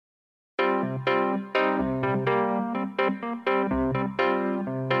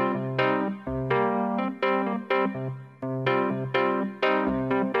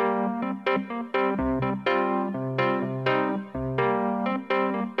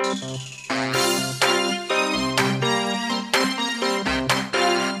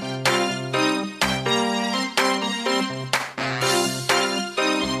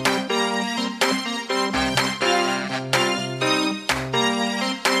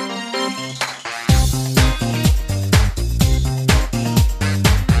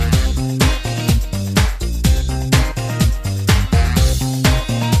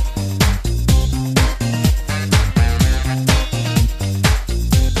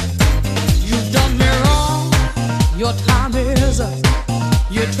is up.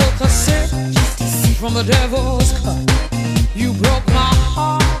 You took a sip from the devil's cup. You broke my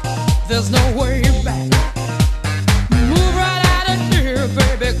heart, there's no way back. Move right out of here,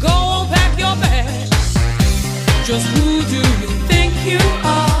 baby, go pack your bags. Just who do you think you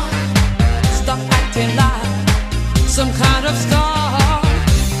are? Stop acting like some kind of star.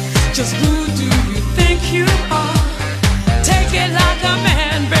 Just who do you think you are? Take it like a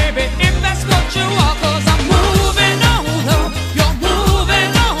man, baby, if that's what you are. 'Cause I'm moving on up, you're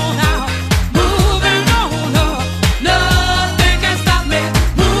moving on out. Moving on up, nothing can stop me.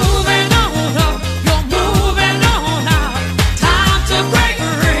 Moving on up, you're moving on out. Time to break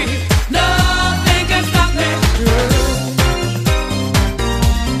free, nothing can stop me.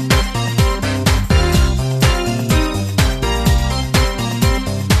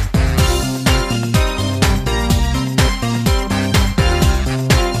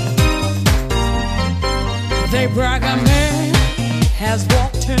 They brag a man has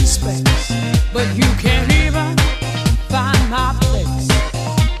walked in space, but you can't even find my place.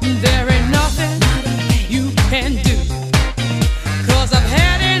 There ain't nothing you can do, 'cause I've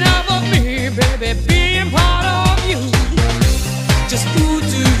had enough of me, baby, being part of you. Just who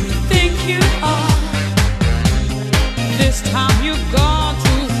do you think you are? This time you've gone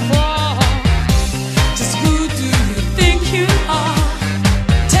too far. Just who do you think you are?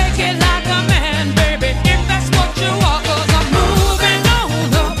 Take it like a man, baby, if that's what you are. 'Cause I'm moving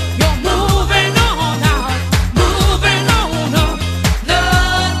on up, you're moving on out. Moving on up,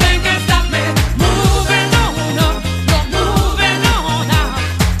 nothing can stop me. Moving on up, you're moving on out.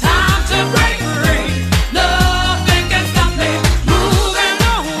 Time to break free, nothing can stop me. Moving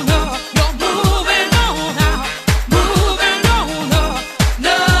on up, you're moving on out. Moving on up,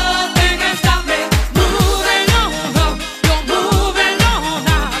 nothing can stop me. Moving on up, you're moving on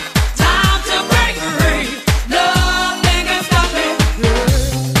out. Time to break free, nothing can stop me.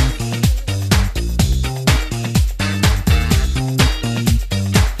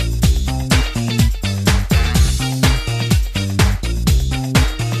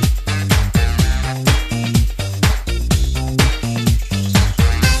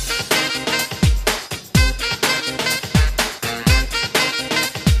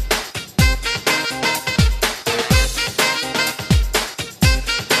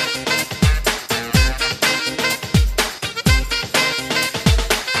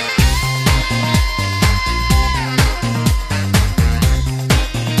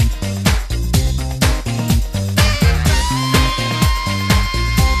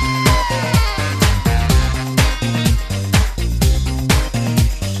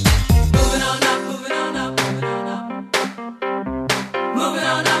 Moving on up, moving on up, moving on up. Moving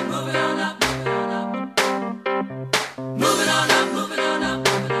on up, moving on up, moving on up. Moving on up, moving on up,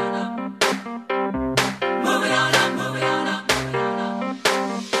 moving on up. Moving on up, moving on up, moving on up.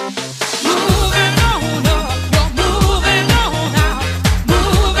 Moving on up, you're moving on out.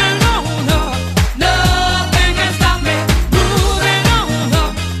 Moving on up, nothing can stop me. Moving on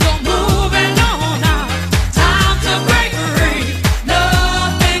up, you're moving on out. Time to break free,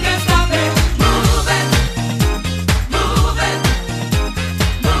 nothing can stop me. Moving, moving,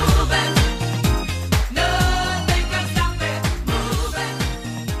 moving, nothing can stop me. Moving,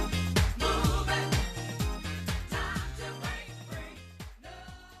 moving, time to break free.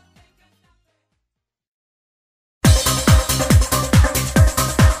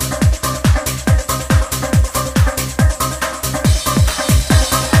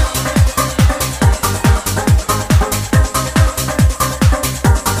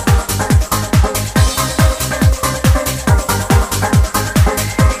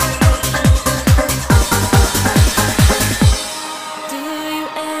 Do you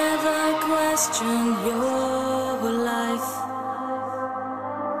ever question your